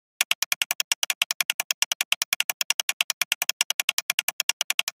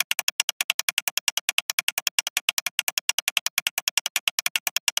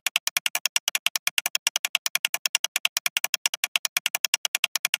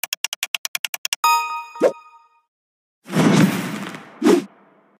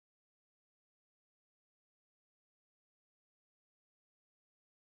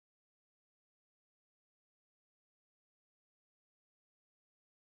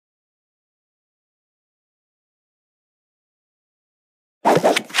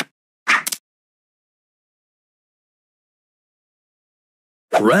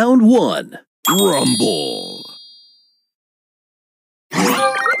Round 1. Rumble.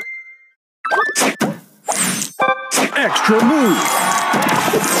 Extra move.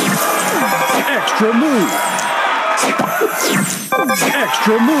 Extra move.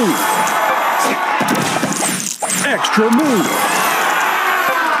 Extra move. Extra move.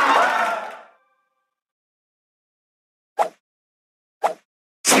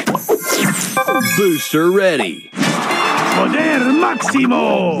 Booster ready. Poder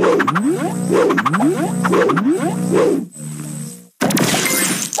máximo.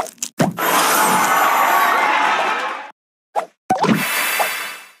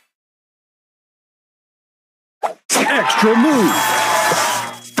 Extra move.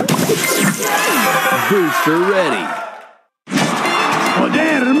 Booster ready.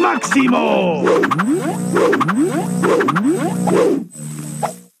 Poder máximo.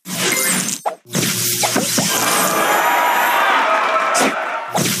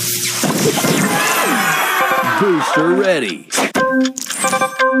 Booster ready.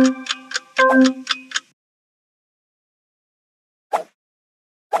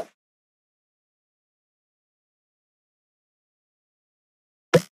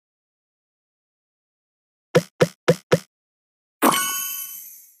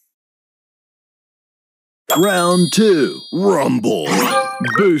 Round 2. Rumble.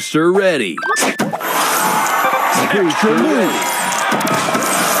 Booster ready. Booster move.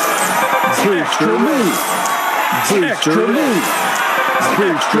 Booster move. Booster move.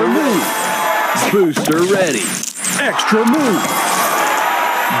 Booster move. Booster ready. Extra move.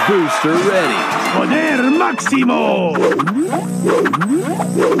 Booster ready. Poder máximo.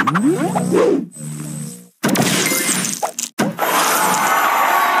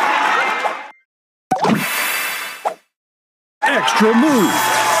 Extra move.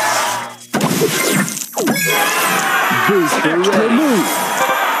 Booster Extra ready. move.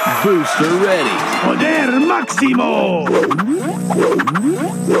 Booster ready. Poder máximo.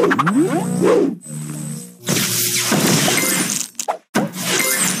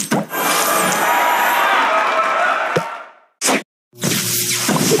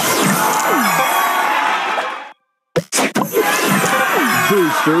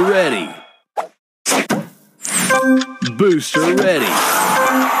 Booster ready. Booster ready.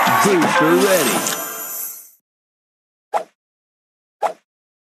 Booster ready.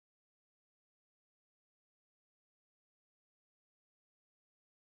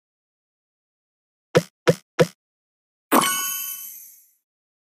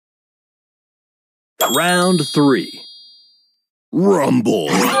 Round 3. Rumble.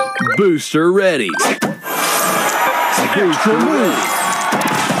 Booster ready. Booster move.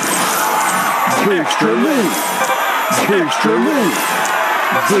 Booster move. Booster move.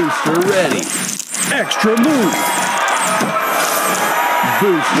 Booster ready. Extra move.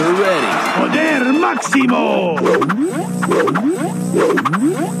 Booster ready. Poder máximo.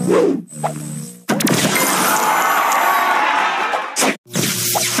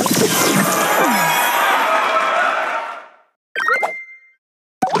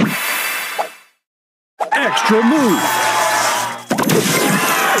 Extra move.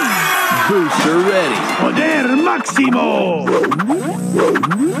 Booster ready. Poder máximo.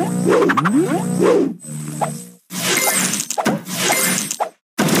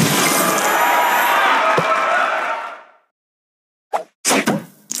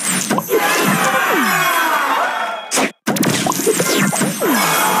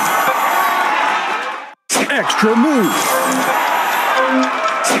 Extra move.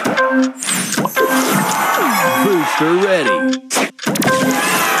 Booster ready.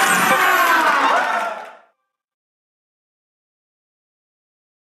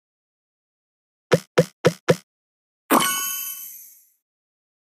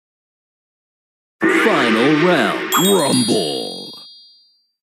 Final round. Rumble.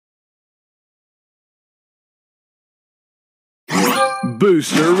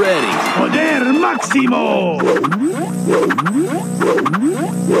 Booster ready. Poder máximo.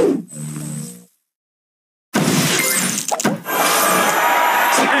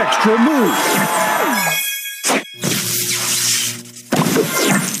 Extra move.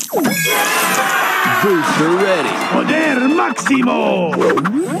 Booster ready. Poder máximo.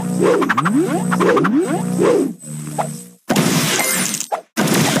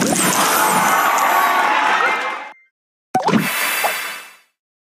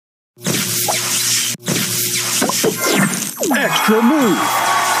 Extra move.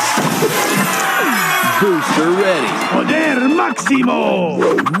 Booster ready. Poder máximo.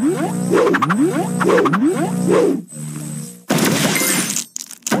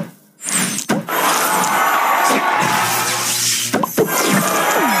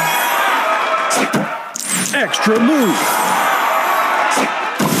 Extra move.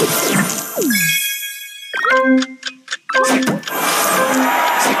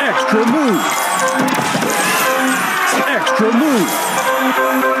 Extra move. Extra move.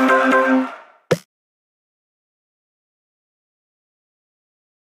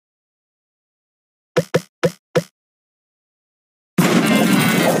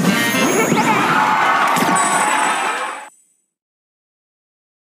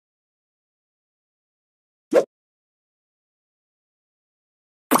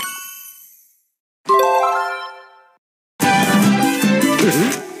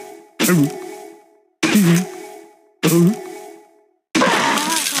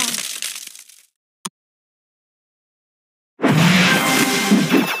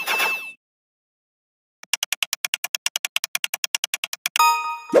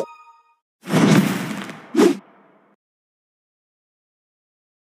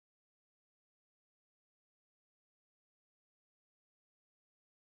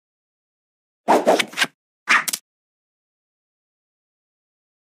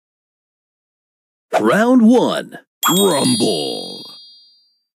 Round 1. Rumble.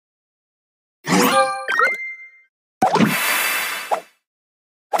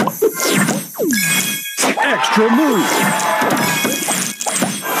 Extra move.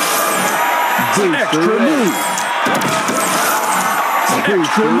 Extra move.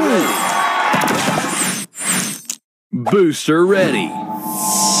 Extra move. Booster ready.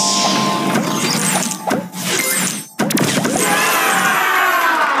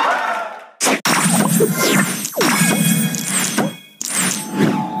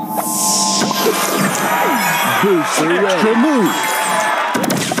 Booster ready. Extra move.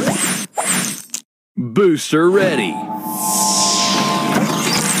 Booster ready.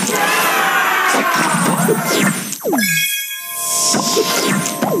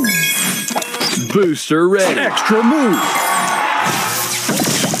 Booster ready. Extra move.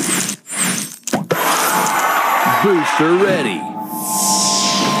 Booster ready.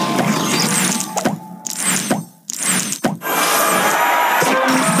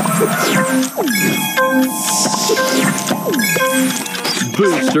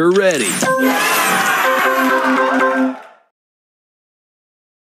 Booster ready.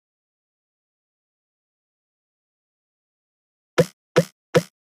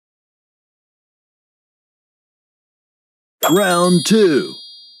 Round 2.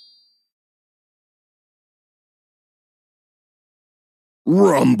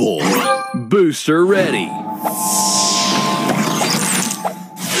 Rumble. Booster ready.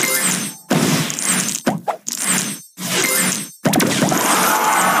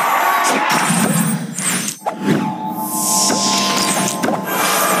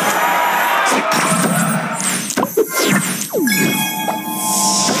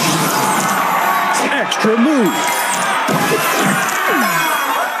 Extra move.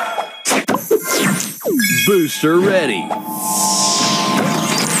 Booster ready.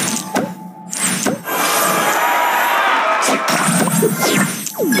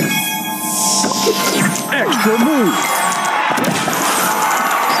 Extra move.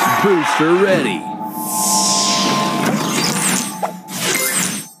 Booster ready.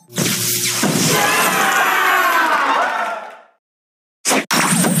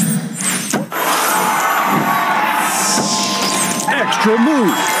 Extra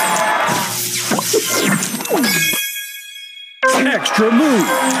move. Extra move.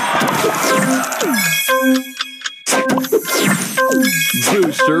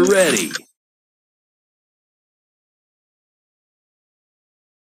 Booster ready.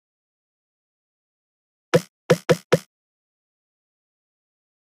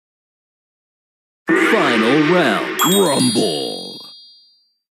 Final round. Rumble.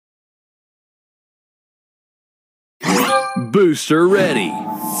 Booster ready.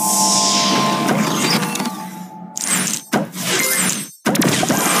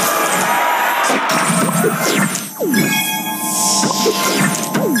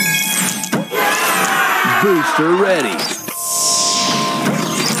 Booster ready.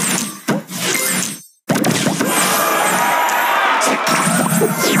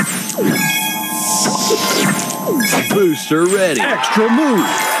 Booster ready. Extra move.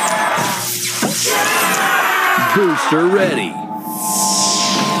 Booster ready.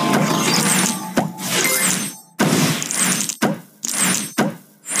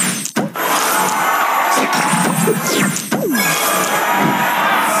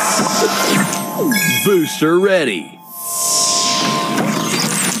 Booster ready.